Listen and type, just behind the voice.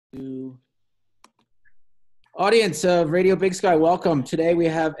Audience of Radio Big Sky, welcome. Today we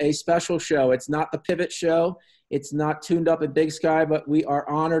have a special show. It's not the Pivot Show. It's not tuned up at Big Sky, but we are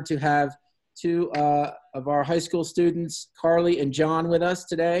honored to have two of our high school students, Carly and John, with us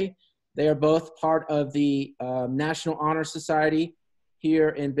today. They are both part of the National Honor Society here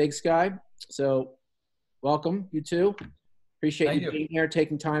in Big Sky. So welcome, you two. Appreciate you being here,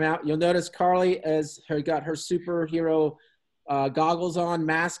 taking time out. You'll notice Carly got her superhero goggles on,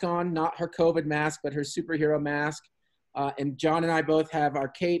 mask on, not her COVID mask, but her superhero mask. And John and I both have our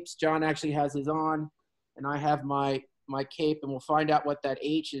capes. John actually has his on, and I have my cape, and we'll find out what that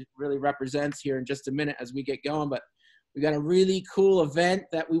H really represents here in just a minute as we get going. But we got a really cool event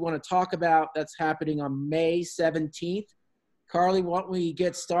that we want to talk about that's happening on May 17th. Carly, why don't we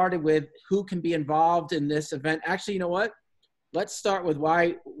get started with who can be involved in this event? Actually, you know what? Let's start with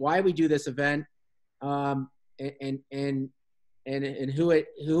why we do this event, and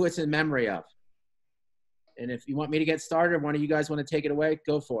who it's in memory of. And if you want me to get started, one of you guys want to take it away,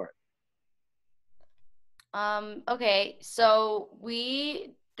 go for it. Okay, so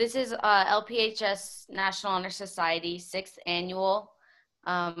this is LPHS National Honor Society 6th annual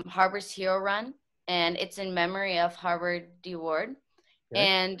Harbor's Hero Run, and it's in memory of Harbor D. Ward.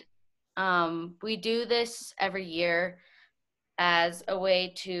 Okay. And we do this every year as a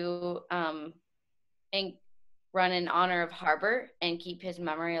way to run in honor of Harbor and keep his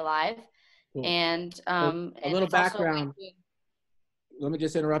memory alive. Cool. And a little background. Let me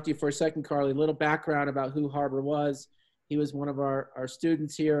just interrupt you for a second, Carly. A little background about who Harbor was. He was one of our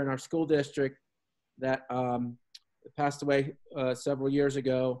students here in our school district that passed away several years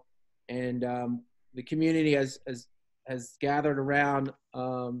ago. And the community has gathered around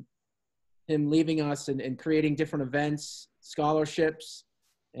him leaving us and creating different events, scholarships,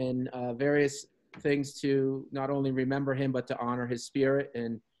 and various things to not only remember him, but to honor his spirit.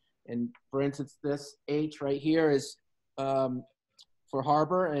 And for instance, this H right here is for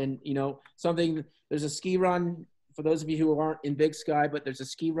Harbor. And, you know, there's a ski run for those of you who aren't in Big Sky, but there's a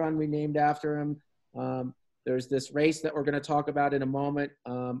ski run we named after him. There's this race that we're going to talk about in a moment.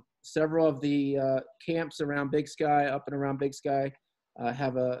 Several of the camps around Big Sky, up and around Big Sky,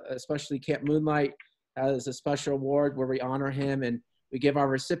 have especially Camp Moonlight has a special award where we honor him, and we give our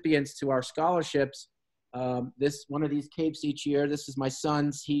recipients to our scholarships one of these capes each year. This is my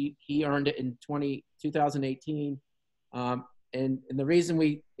son's. He earned it in 2018. And the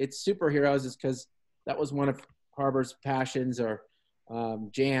reason it's superheroes is because that was one of Harbor's passions, or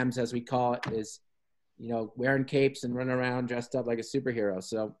jams as we call it, is, you know, wearing capes and running around dressed up like a superhero.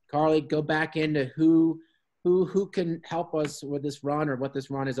 So Carly, go back into who can help us with this run, or what this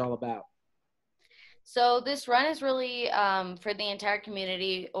run is all about. So this run is really for the entire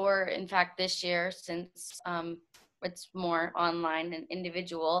community, or in fact this year, since it's more online and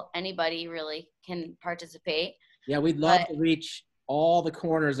individual, anybody really can participate. Yeah, we'd love to reach all the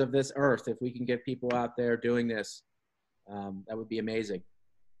corners of this earth. If we can get people out there doing this, that would be amazing.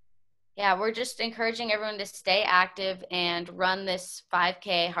 Yeah, we're just encouraging everyone to stay active and run this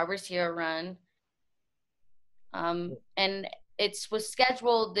 5K Harbor's Hero Run. And it was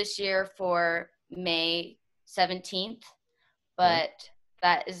scheduled this year for May 17th, but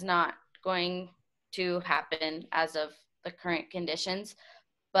that is not going to happen as of the current conditions.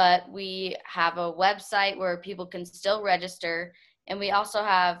 But we have a website where people can still register, and we also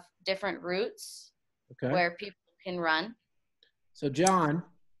have different routes where people can run. So John,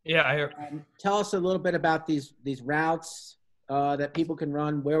 tell us a little bit about these routes that people can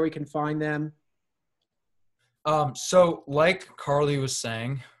run, where we can find them. So like Carly was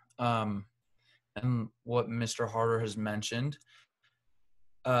saying, and what Mr. Harder has mentioned,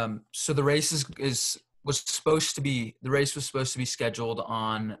 so the race was supposed to be scheduled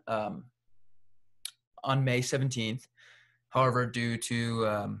on May 17th. However, due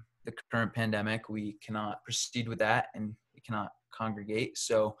to the current pandemic, we cannot proceed with that, and we cannot congregate.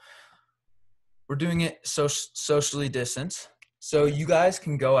 So we're doing it socially distanced. So you guys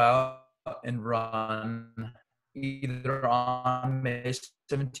can go out and run either on May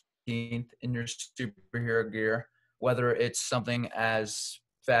 17th in your superhero gear, whether it's something as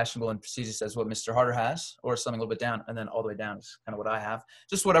fashionable and prestigious as what Mr. Harder has, or something a little bit down, and then all the way down is kind of what I have.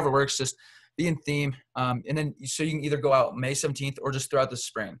 Just whatever works, just be in theme. And then so you can either go out May 17th or just throughout the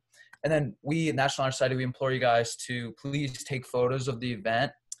spring. And then we at National Honor Society, we implore you guys to please take photos of the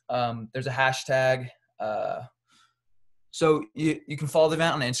event. There's a hashtag. So you can follow the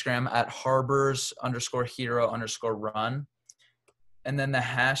event on Instagram at harbors_hero_run. And then the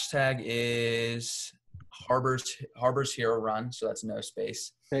hashtag is Harbors Hero Run. So that's no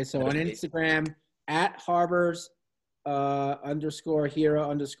space. Okay, so on Instagram at Harbors underscore hero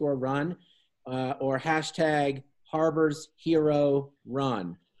underscore run, or hashtag Harbors Hero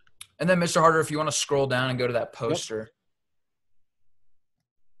Run. And then, Mr. Harder, if you want to scroll down and go to that poster.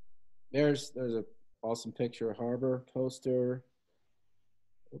 Yep. There's an awesome picture of Harbor poster.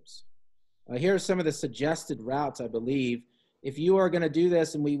 Oops. Here's some of the suggested routes, I believe. If you are going to do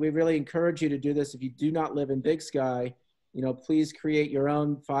this, and we really encourage you to do this, if you do not live in Big Sky, you know, please create your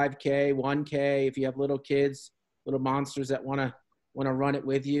own 5K, 1K. If you have little kids, little monsters that want to run it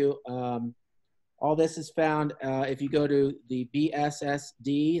with you. All this is found if you go to the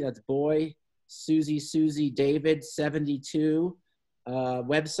BSSD, that's Boy Susie David 72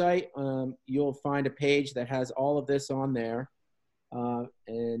 website. You'll find a page that has all of this on there.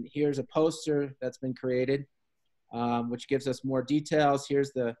 And here's a poster that's been created, which gives us more details.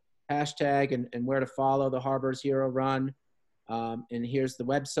 Here's the hashtag and where to follow the Harbors Hero Run. And here's the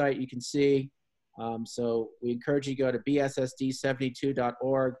website you can see. So we encourage you to go to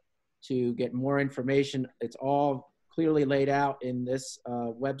bssd72.org to get more information. It's all clearly laid out in this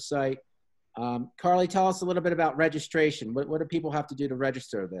website. Carly, tell us a little bit about registration. What do people have to do to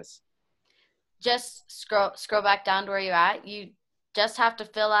register this? Just scroll back down to where you're at. You just have to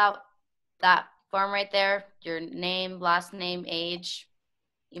fill out that form right there, your name, last name, age,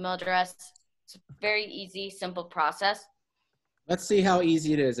 email address. It's a very easy, simple process. Let's see how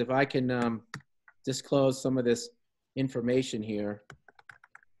easy it is. If I can disclose some of this information here.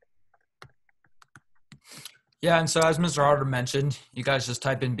 Yeah, and so as Mr. Harder mentioned, you guys just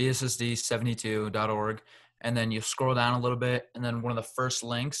type in bssd72.org, and then you scroll down a little bit, and then one of the first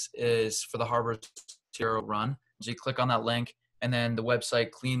links is for the Harbors Hero Run. So you click on that link, and then the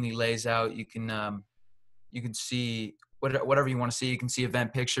website cleanly lays out. You can see whatever you want to see. You can see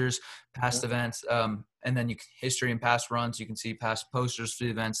event pictures, past events, and then history and past runs. You can see past posters for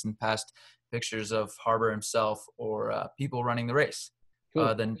the events and past pictures of Harbor himself or people running the race.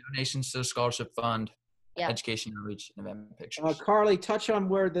 Cool. Then donations to the scholarship fund. Yeah. Education outreach and event pictures. Carly, touch on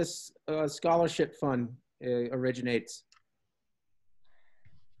where this scholarship fund originates.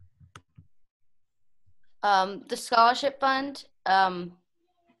 The scholarship fund,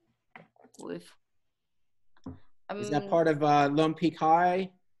 is that part of Lone Peak High?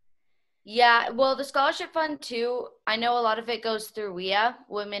 Yeah, well, the scholarship fund too, I know a lot of it goes through WIA,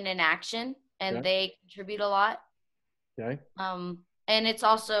 Women in Action, and they contribute a lot. Okay. And it's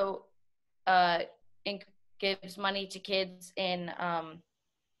also gives money to kids in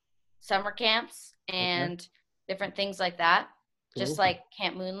summer camps and different things like that, just like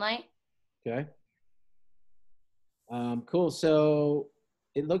Camp Moonlight. Okay. Cool. So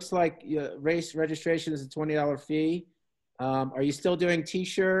it looks like race registration is a $20 fee. Are you still doing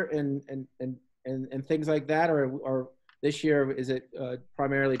T-shirt and things like that, or this year is it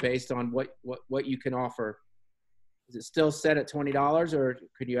primarily based on what you can offer? Is it still set at $20, or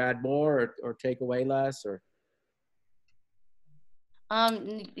could you add more or take away less, or?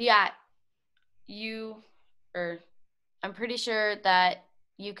 Yeah, I'm pretty sure that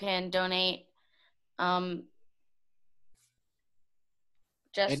you can donate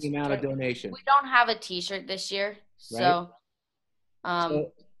just any amount of donation. We don't have a T-shirt this year, so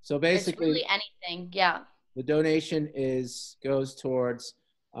so basically it's really anything. Yeah, the donation goes towards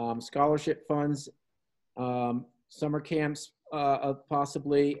scholarship funds, summer camps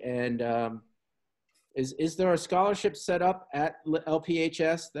possibly, and is there a scholarship set up at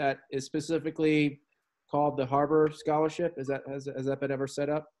LPHS that is specifically called the Harbor Scholarship? Has that been ever set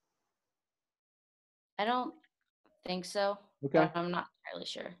up? I don't think so. Okay. I'm not entirely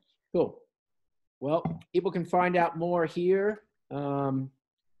sure. Cool. Well, people can find out more here.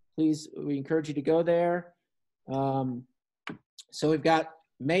 Please, we encourage you to go there. So we've got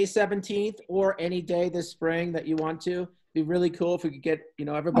May 17th or any day this spring that you want to. It'd be really cool if we could get,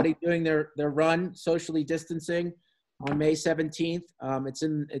 everybody doing their run socially distancing on May 17th.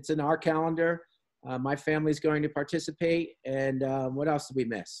 It's in our calendar. My family's going to participate. And what else did we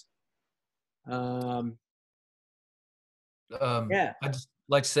miss? I'd just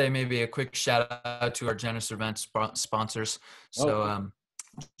like to say maybe a quick shout out to our generous event sponsors. So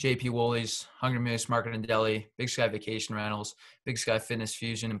JP Woolies, Hungry Moose Market and Deli, Big Sky Vacation Rentals, Big Sky Fitness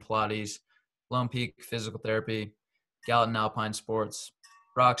Fusion and Pilates, Lone Peak Physical Therapy, Gallatin Alpine Sports,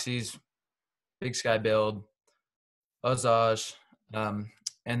 Roxy's, Big Sky Build, Ozaj, and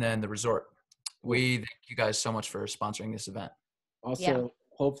then the resort. We thank you guys so much for sponsoring this event. Also,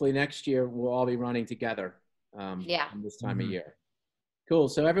 hopefully next year we'll all be running together this time of year. Cool.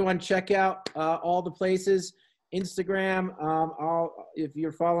 So everyone check out all the places. Instagram, if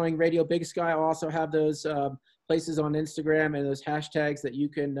you're following Radio Big Sky, I'll also have those places on Instagram and those hashtags that you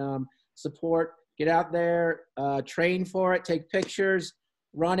can support. Get out there, train for it, take pictures,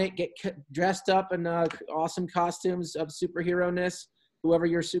 run it, get dressed up in awesome costumes of superhero-ness, whoever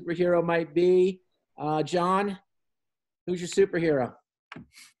your superhero might be. John, who's your superhero?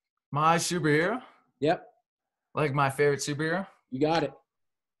 My superhero? Yep. Like my favorite superhero? You got it.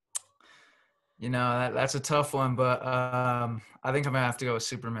 You know, that's a tough one, but I think I'm going to have to go with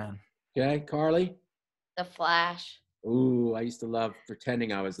Superman. Okay, Carly? The Flash. Ooh, I used to love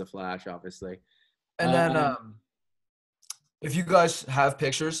pretending I was the Flash, obviously. And then if you guys have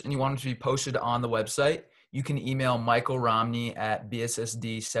pictures and you want them to be posted on the website, you can email Michael Romney at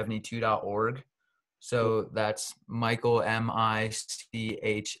bssd72.org. So that's Michael, MICHAELROMNEY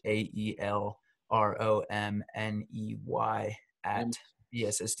at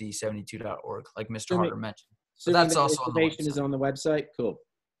bssd72.org, like Mr. Harder mentioned. So that's also on the information is on the website. Cool.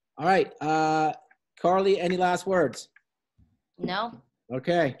 All right. Carly, any last words? No.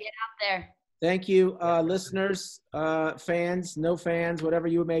 Okay. Get out there. Thank you, listeners, fans, no fans, whatever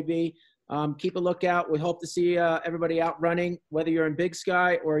you may be. Keep a lookout. We hope to see everybody out running, whether you're in Big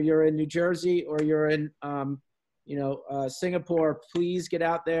Sky or you're in New Jersey or you're in, Singapore. Please get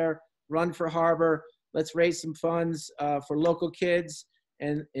out there, run for Harbor. Let's raise some funds for local kids.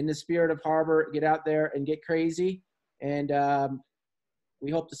 And in the spirit of Harbor, get out there and get crazy. And we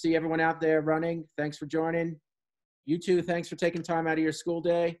hope to see everyone out there running. Thanks for joining. You too, thanks for taking time out of your school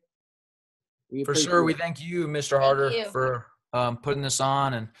day. For sure. We thank you, Mr. Harder, for putting this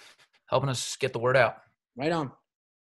on and helping us get the word out. Right on.